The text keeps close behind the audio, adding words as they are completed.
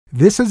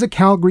This is a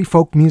Calgary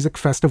Folk Music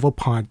Festival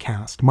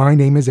podcast. My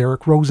name is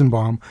Eric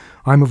Rosenbaum.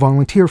 I'm a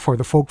volunteer for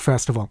the Folk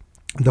Festival.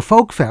 The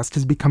Folk Fest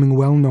is becoming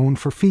well known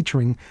for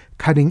featuring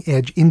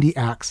cutting-edge indie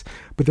acts,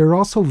 but there are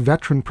also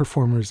veteran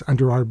performers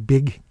under our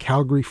big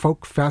Calgary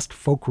Folk Fest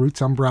Folk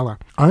Roots umbrella.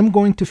 I'm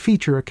going to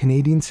feature a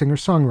Canadian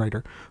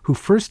singer-songwriter who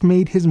first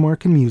made his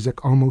mark in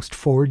music almost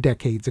 4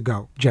 decades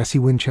ago, Jesse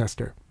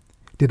Winchester.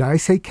 Did I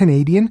say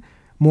Canadian?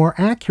 More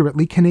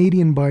accurately,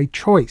 Canadian by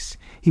choice.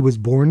 He was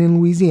born in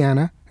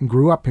Louisiana and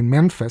grew up in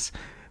Memphis.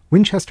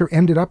 Winchester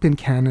ended up in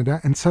Canada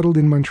and settled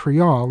in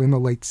Montreal in the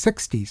late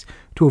 60s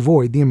to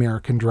avoid the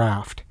American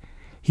draft.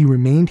 He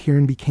remained here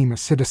and became a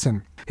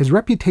citizen. His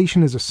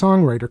reputation as a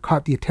songwriter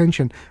caught the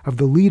attention of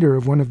the leader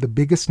of one of the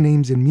biggest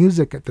names in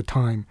music at the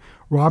time,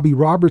 Robbie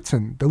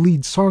Robertson, the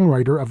lead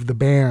songwriter of the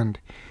band.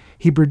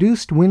 He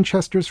produced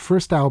Winchester's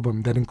first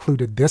album that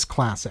included this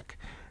classic,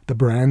 the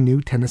brand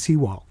new Tennessee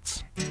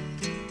Waltz.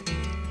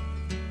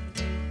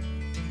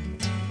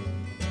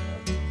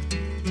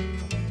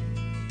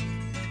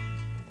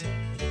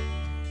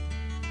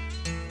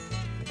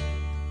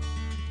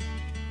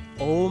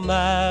 Oh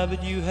my,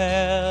 but you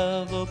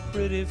have a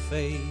pretty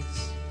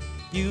face.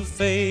 You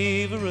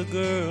favor a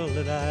girl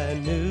that I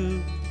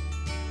knew.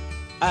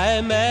 I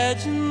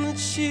imagine that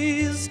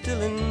she's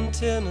still in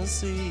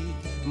Tennessee.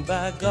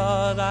 By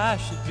God, I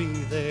should be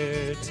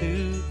there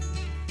too.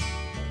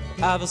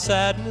 I've a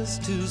sadness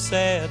too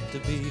sad to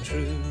be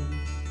true.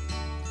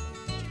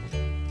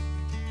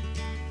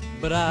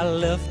 But I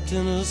left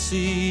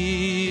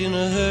Tennessee in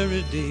a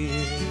hurry,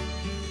 dear,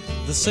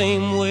 the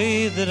same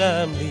way that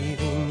I'm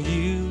leaving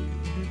you.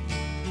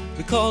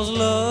 Because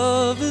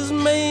love is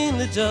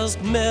mainly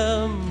just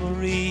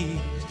memories,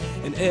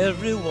 and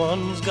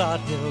everyone's got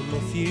him a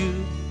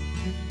few.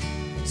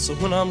 So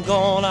when I'm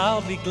gone,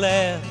 I'll be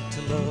glad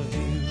to love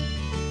you.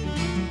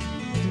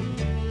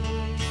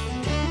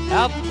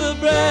 Out the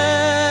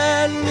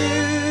brand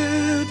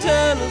new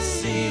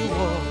Tennessee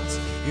waltz,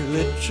 you're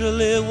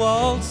literally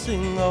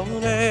waltzing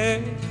on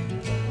air.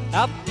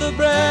 Out the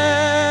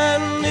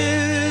brand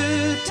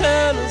new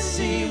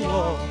Tennessee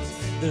waltz,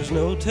 there's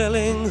no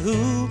telling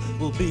who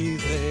will be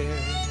there.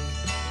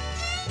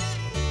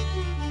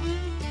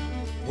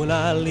 When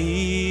I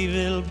leave,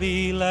 it'll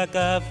be like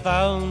I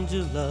found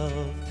you,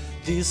 love,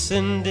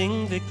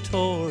 descending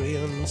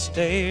Victorian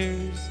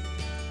stairs.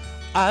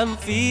 I'm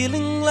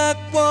feeling like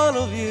one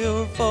of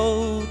your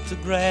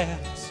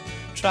photographs,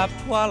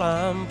 trapped while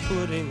I'm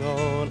putting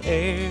on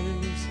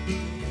airs,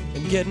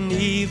 and getting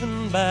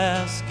even by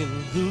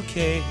asking who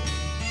cares.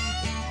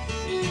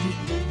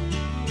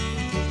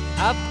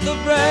 Up the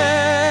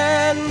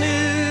brand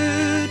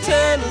new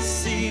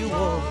Tennessee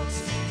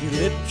waltz, you're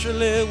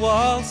literally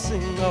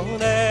waltzing on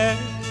air.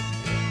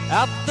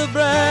 Up the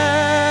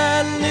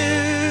brand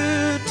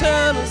new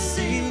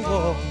Tennessee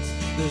waltz,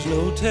 there's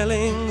no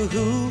telling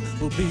who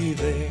will be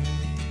there.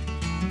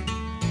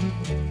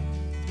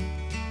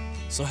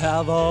 So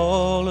have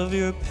all of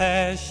your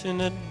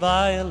passionate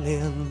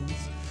violins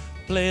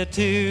play a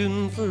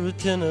tune for a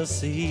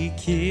Tennessee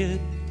kid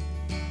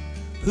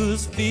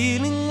who's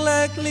feeling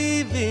like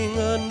leaving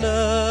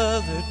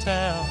another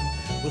town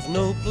with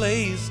no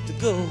place to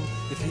go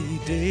if he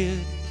did.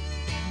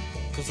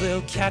 'Cause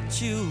they'll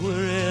catch you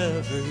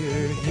wherever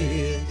you're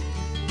hid.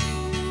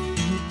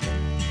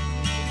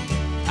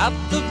 Up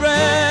the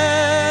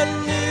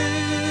brand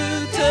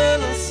new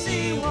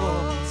Tennessee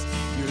waltz,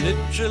 you're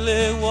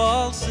literally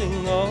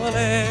waltzing on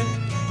air.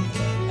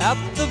 Up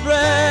the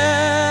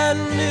brand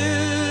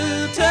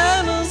new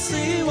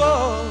Tennessee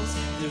waltz,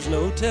 there's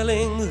no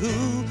telling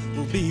who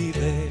will be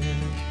there.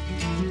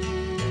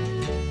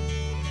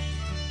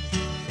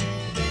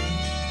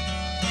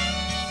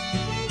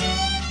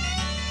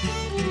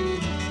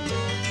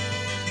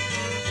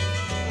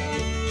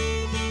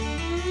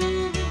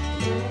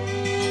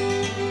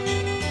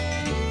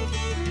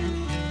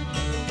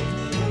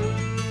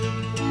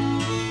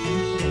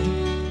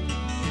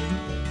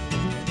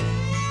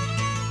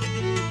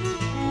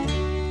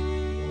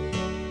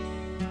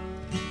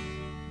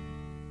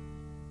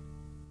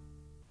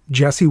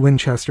 Jesse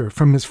Winchester,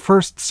 from his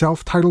first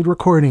self-titled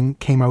recording,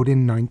 came out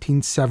in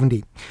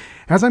 1970.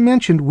 As I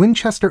mentioned,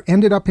 Winchester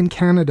ended up in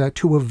Canada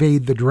to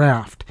evade the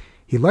draft.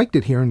 He liked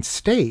it here and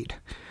stayed.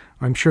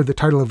 I'm sure the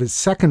title of his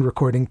second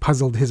recording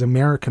puzzled his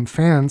American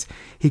fans.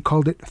 He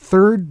called it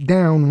Third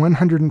Down,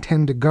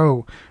 110 to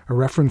Go, a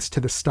reference to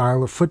the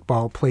style of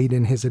football played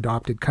in his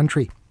adopted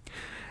country.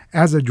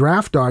 As a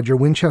draft dodger,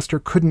 Winchester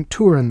couldn't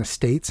tour in the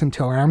States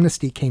until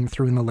Amnesty came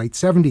through in the late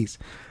 70s,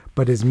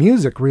 but his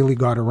music really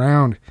got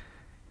around.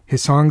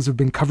 His songs have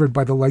been covered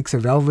by the likes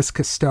of Elvis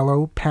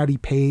Costello, Patti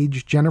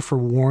Page, Jennifer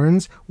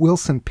Warnes,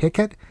 Wilson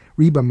Pickett,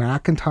 Reba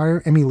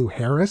McEntire, Emmylou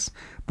Harris,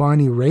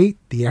 Bonnie Raitt,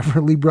 the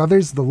Everly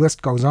Brothers, the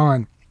list goes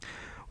on.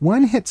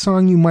 One hit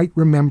song you might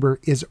remember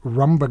is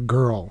Rumba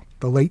Girl,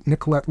 the late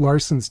Nicolette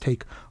Larson's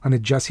take on a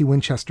Jesse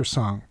Winchester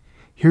song.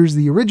 Here's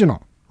the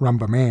original,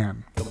 Rumba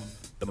Man.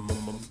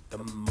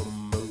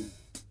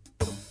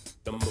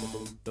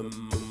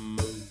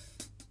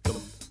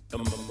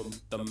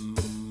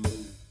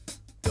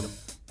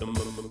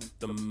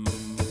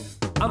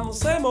 I'm the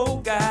same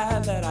old guy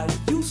that I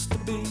used to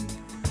be.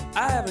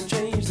 I haven't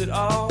changed at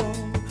all.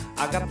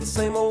 I got the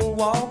same old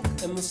walk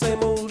and the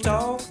same old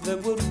talk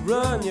that would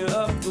run you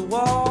up the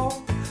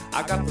wall.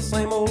 I got the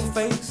same old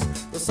face,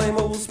 the same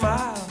old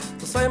smile,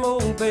 the same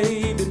old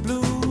baby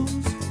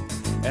blues.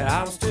 And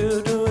I'm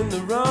still doing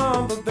the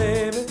rumba,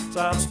 baby, so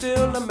I'm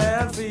still the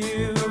man for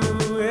you.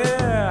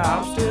 Yeah,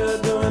 I'm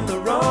still doing the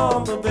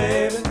rumba,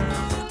 baby.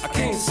 I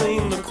can't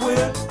seem to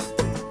quit.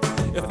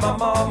 If my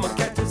mama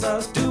catches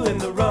us doing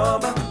the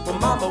rumba, well,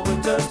 mama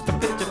would just a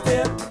pitch a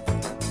fit.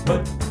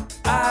 But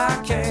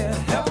I can't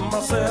help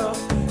myself,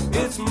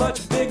 it's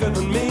much bigger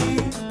than me.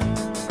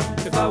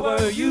 If I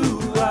were you,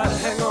 I'd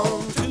hang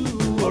on to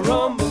a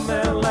rumba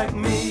man like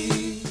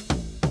me.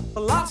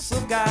 Lots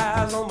of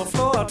guys on the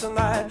floor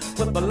tonight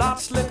with a lot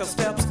slicker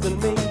steps than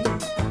me.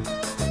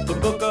 The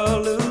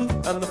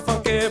boogaloo and the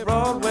funky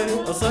Broadway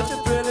are such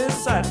a pretty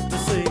sight to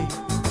see.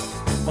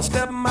 My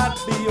step might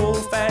be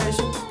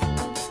old-fashioned,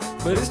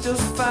 but it's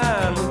just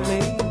fine with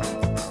me.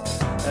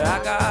 I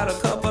got a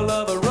couple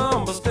of the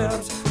rumba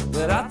steps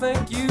that I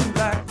think you'd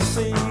like to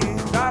see.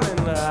 Darling,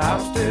 I'm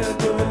still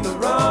doing the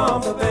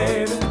rumba,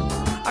 baby.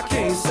 I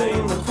can't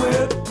seem to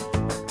quit.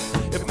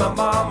 If my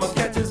mama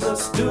catches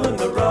us doing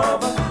the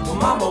rumba, well,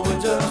 mama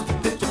would just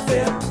pitch a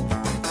fit.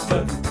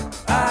 But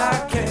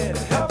I can't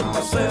help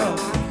myself,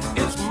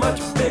 it's much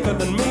bigger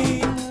than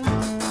me.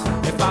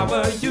 If I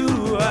were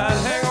you, I'd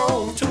hang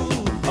on to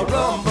a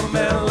rumba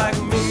man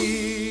like me.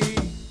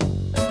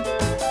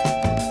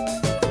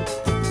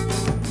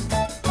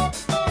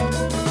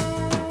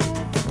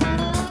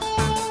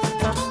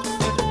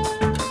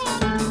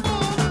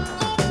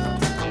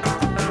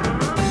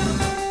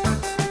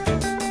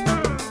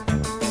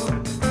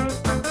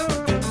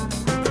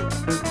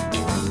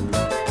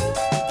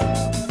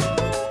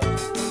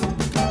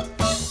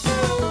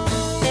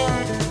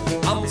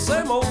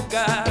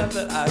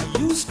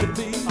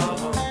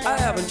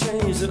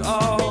 At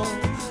all.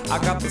 I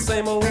got the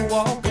same old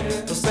walk,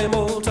 the same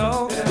old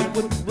talk, it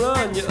would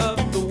run you up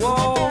the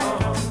wall.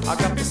 I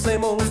got the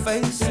same old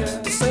face,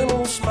 the same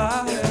old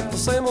smile, the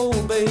same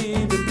old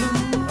baby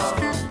blues.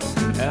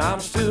 And I'm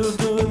still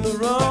doing the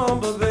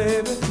rumba,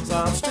 baby, so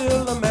I'm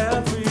still the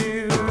man for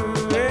you.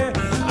 Yeah,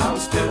 I'm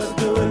still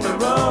doing the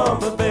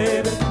rumba,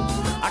 baby.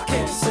 I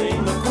can't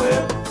seem to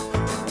quit.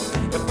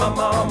 If my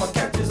mama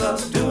catches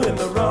us doing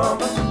the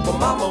rumba, well,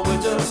 mama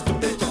will just a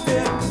pitch a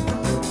fit.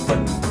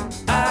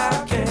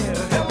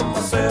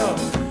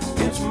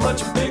 It's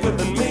much bigger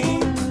than me.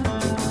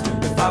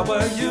 If I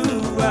were you,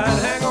 I'd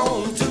hang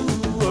on to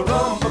a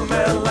rumba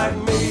man like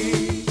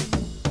me.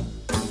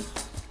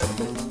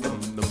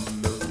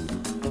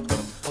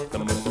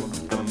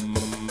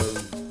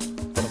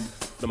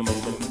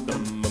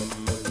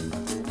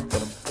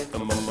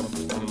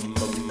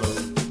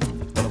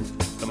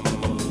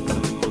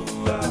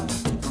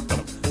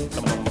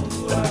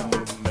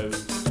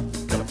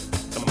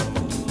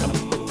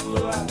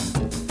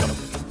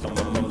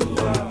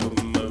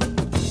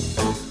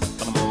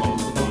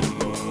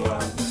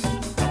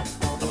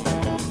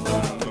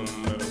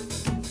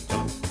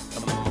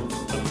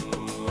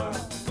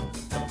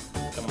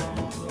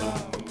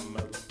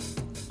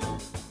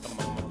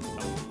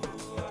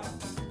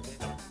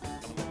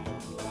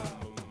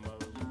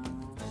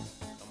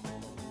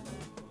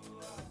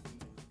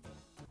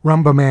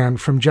 Rumba Man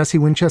from Jesse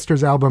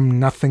Winchester's album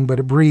Nothing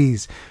But a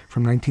Breeze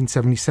from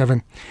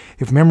 1977.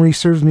 If memory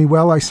serves me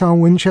well, I saw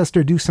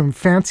Winchester do some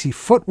fancy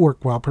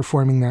footwork while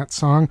performing that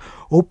song,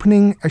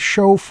 opening a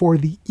show for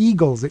the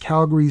Eagles at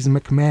Calgary's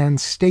McMahon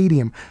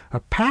Stadium,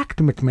 a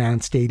packed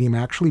McMahon Stadium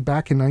actually,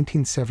 back in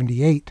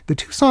 1978. The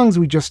two songs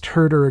we just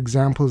heard are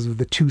examples of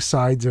the two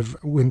sides of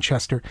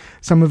Winchester.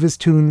 Some of his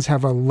tunes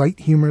have a light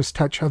humorous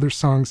touch, other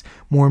songs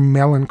more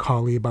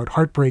melancholy about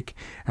heartbreak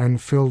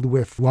and filled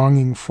with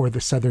longing for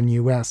the southern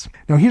U.S.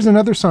 Now here's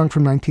another song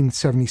from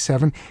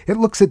 1977. It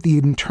looks at the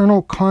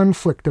internal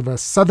conflict of a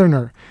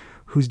southerner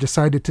who's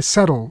decided to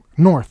settle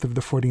north of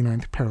the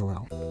 49th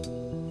parallel.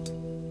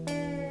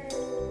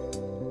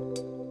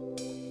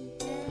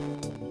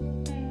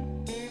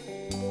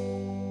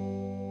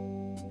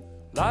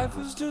 Life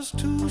is just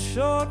too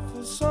short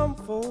for some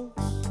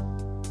folks.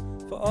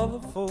 For other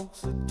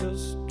folks it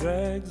just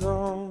drags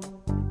on.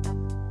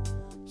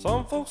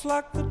 Some folks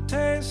like the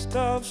taste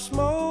of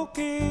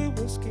smoky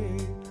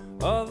whiskey,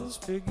 others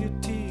figure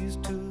tea's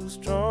too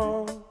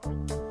strong.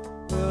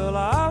 Well,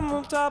 I'm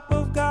on top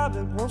of God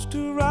that wants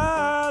to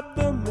ride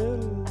the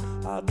middle.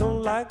 I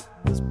don't like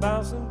this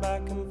bouncing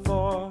back and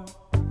forth.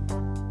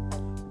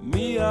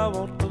 Me, I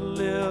want to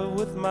live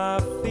with my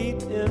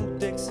feet in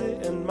Dixie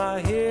and my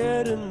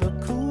head in the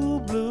cool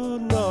blue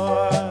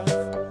north.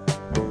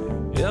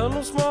 In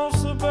a small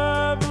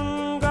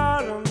suburban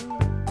garden,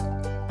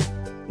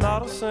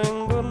 not a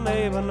single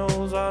neighbor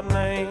knows our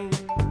name.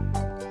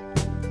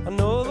 I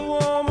know the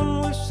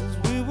woman wishes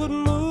we would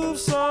move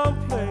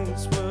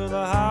someplace where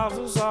the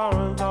houses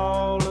aren't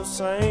all the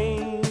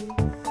same.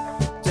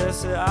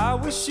 Jesse, I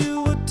wish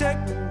you would take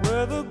me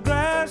where the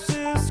grass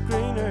is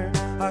greener.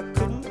 I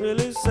couldn't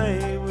really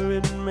say where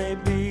it may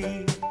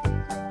be.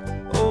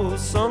 Oh,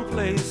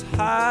 someplace place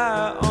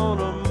high on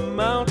a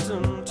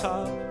mountain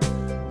top,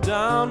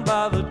 down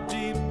by the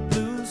deep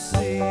blue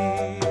sea.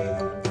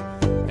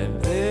 And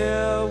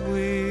there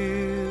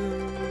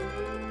we'll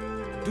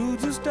do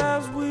just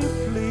as we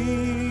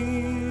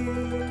please.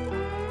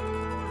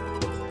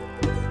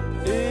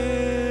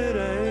 It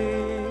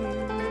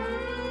ain't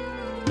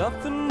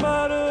nothing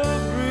but a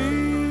breeze.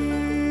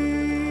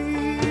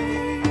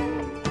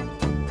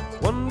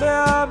 One day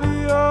I'll be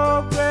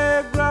your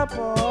great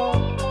grandpa.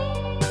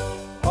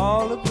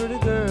 All the pretty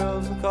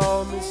girls will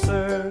call me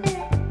sir.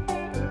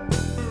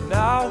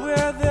 Now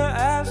where they're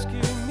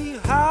asking me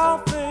how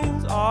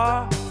things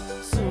are,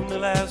 soon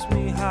they'll ask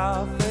me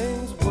how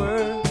things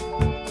were.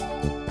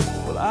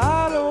 Well,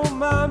 I don't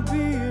mind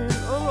being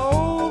an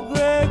old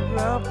great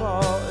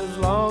grandpa as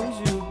long as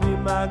you'll be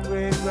my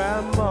great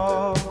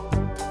grandma.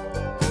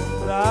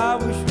 But I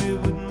wish we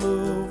would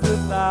move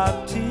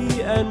without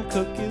tea and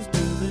cookies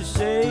to the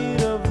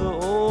shade of the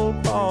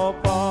old pawpaw.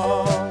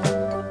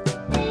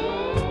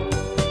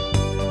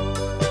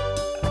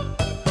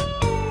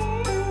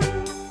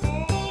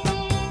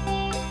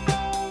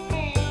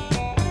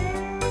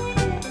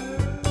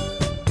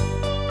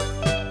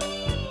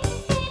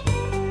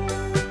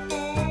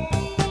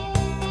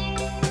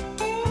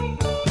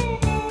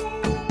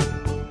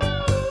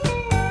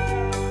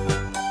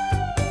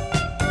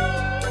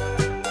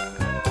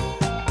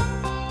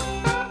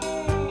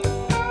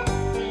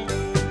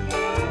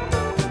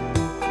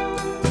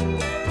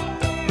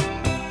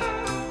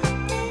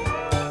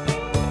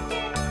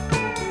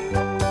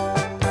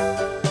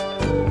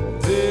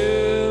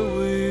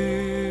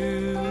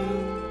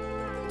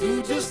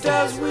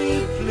 As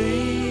we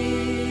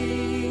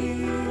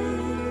please.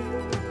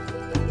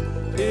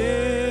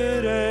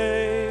 It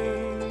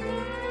ain't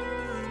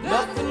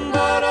nothing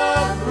but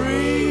a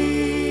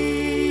breeze.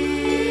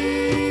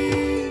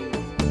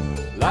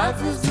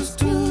 Life is just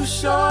too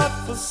short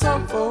for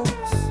some folks.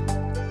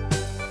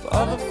 For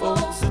other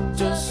folks it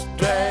just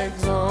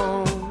drags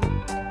on.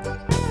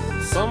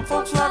 Some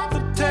folks like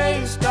the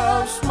taste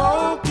of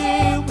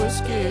smoky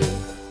whiskey.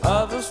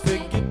 Others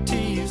figure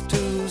tea's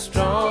too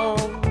strong.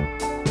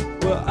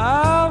 Well,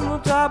 I'm the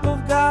type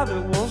of guy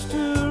that wants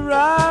to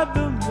ride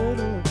the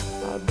middle.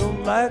 I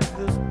don't like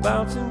this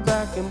bouncing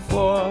back and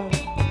forth.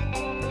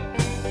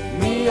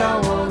 Me, I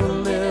wanna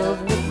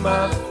live with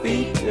my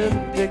feet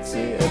in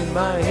Dixie and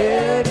my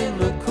head in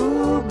the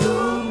cool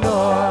blue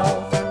north.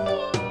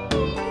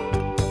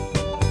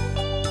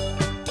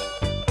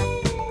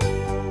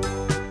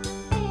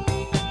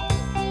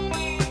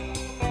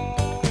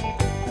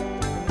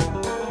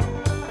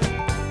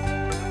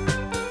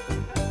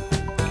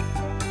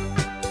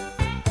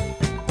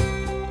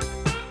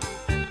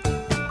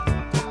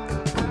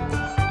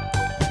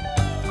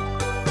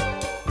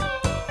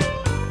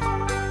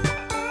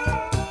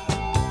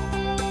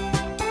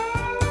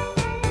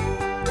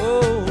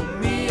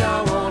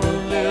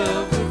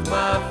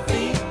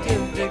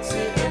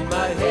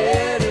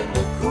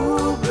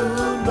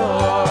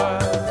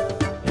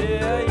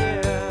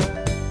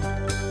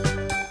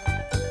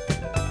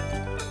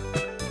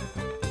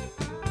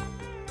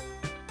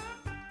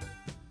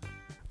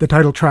 The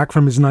title track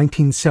from his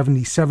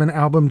 1977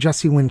 album,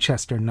 Jesse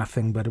Winchester,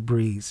 Nothing But a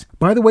Breeze.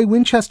 By the way,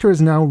 Winchester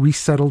is now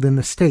resettled in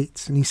the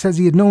States, and he says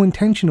he had no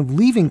intention of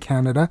leaving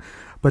Canada,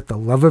 but the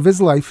love of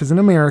his life is an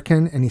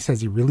American, and he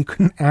says he really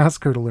couldn't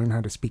ask her to learn how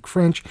to speak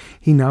French.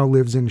 He now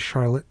lives in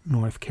Charlotte,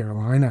 North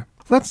Carolina.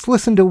 Let's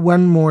listen to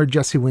one more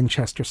Jesse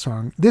Winchester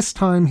song, this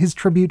time his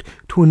tribute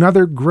to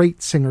another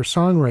great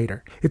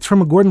singer-songwriter. It's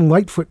from a Gordon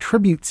Lightfoot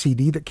tribute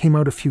CD that came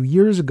out a few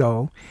years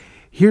ago.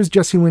 Here's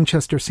Jesse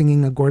Winchester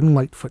singing a Gordon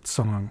Lightfoot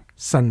song,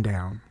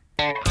 Sundown.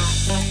 I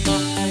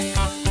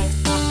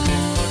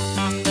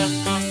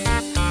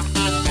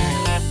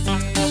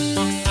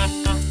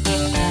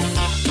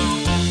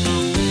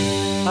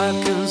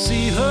can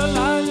see her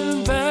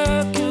lying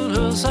back in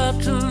her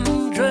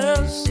satin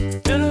dress,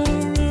 in a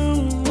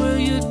room where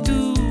you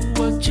do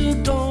what you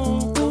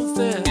don't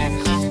confess.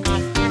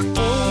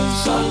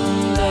 Oh,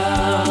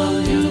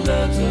 sundown, you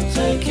better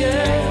take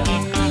care.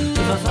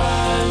 If I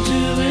find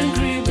you in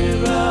creepy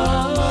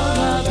round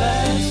my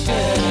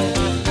backstairs.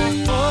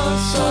 Oh,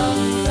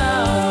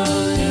 sundown,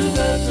 you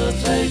better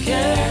take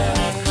care.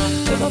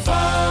 If I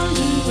find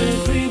you in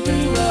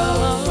creepy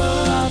round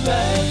my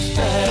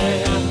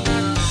backstairs.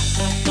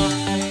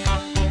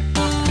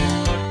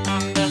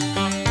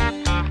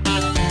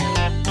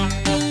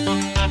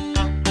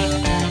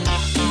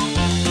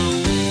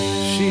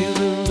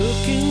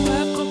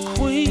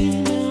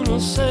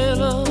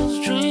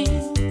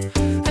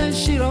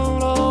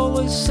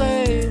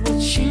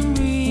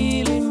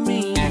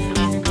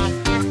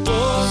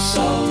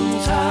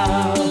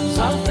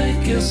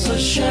 It's a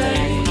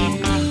shame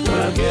when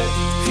I get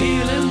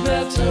feeling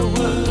better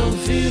when I'm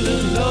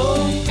feeling no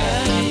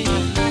pain.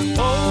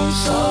 Oh,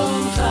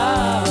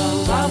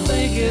 sometimes I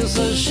think it's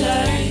a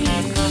shame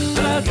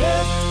when I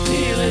get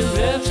feeling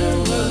better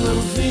when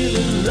I'm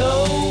feeling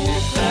no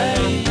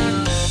pain.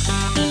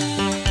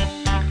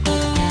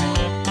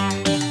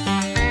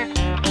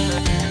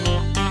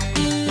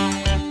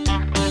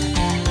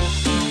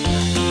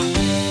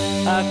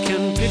 I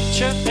can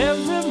picture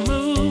every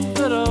move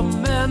that a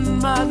man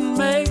might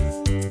make.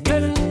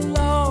 Getting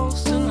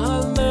lost in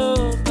her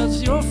love,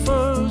 that's your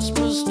first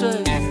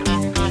mistake.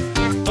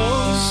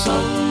 Oh,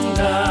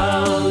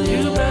 sundown,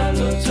 you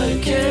better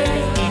take care.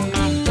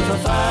 If I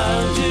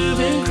find you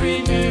been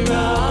creeping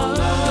around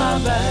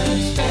my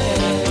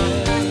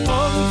backstairs.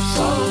 Oh,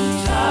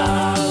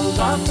 sometimes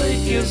I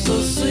think it's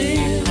a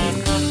sin.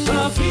 But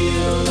I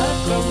feel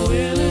like I'm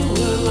winning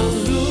when I'm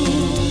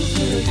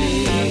losing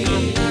again.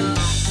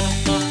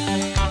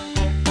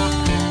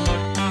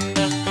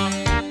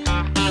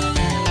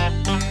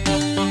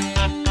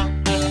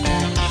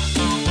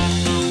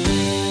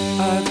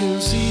 I can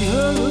see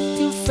her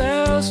looking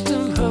fast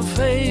in her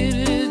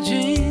faded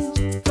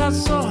jeans.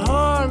 That's a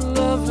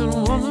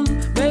hard-loving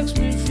woman, makes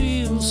me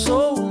feel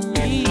so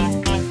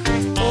mean.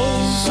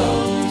 Oh,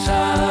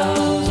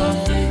 sometimes I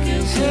think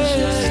it's a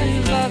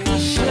shame, like a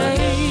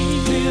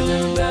shame.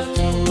 Feeling back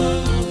to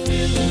what I'm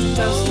feeling,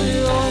 that's the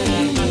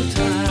only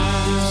time.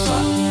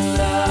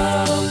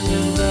 Sundown,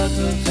 you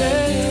better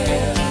take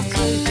care.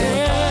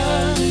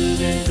 You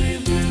can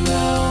creep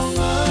around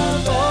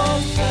my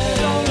back.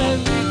 Don't let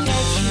me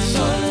catch you.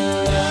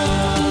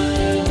 Sundown,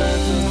 you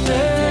better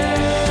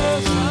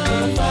dance. If I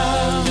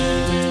find you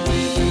can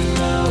creep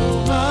around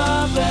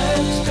my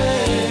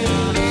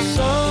backstairs.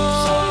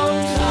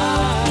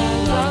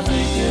 Sometimes I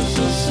think it's a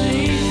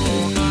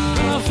scene.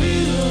 I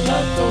feel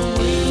like I'm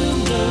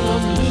winning when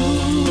I'm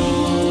losing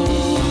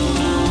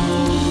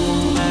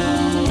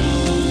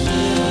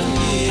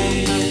again.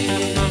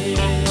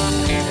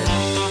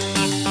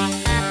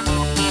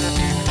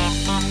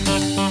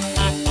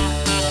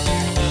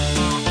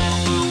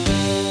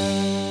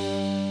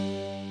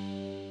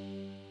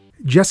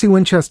 Jesse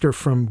Winchester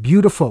from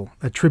Beautiful,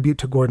 a tribute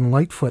to Gordon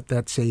Lightfoot.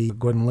 That's a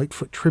Gordon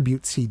Lightfoot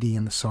tribute CD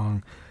in the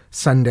song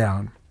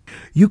Sundown.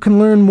 You can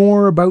learn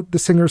more about the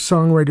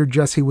singer-songwriter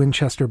Jesse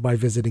Winchester by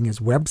visiting his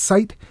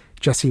website,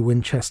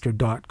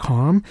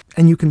 jessewinchester.com,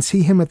 and you can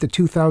see him at the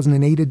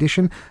 2008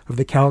 edition of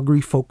the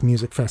Calgary Folk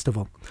Music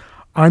Festival.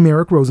 I'm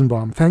Eric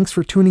Rosenbaum. Thanks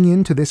for tuning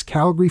in to this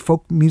Calgary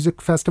Folk Music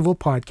Festival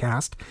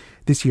podcast.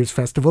 This year's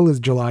festival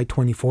is July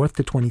 24th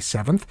to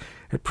 27th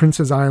at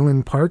Princess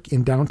Island Park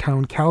in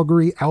downtown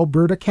Calgary,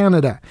 Alberta,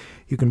 Canada.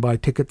 You can buy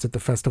tickets at the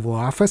festival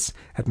office,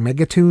 at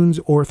Megatunes,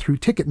 or through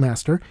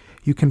Ticketmaster.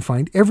 You can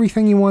find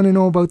everything you want to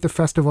know about the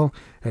festival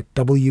at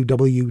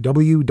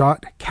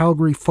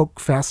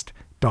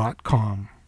www.calgaryfolkfest.com.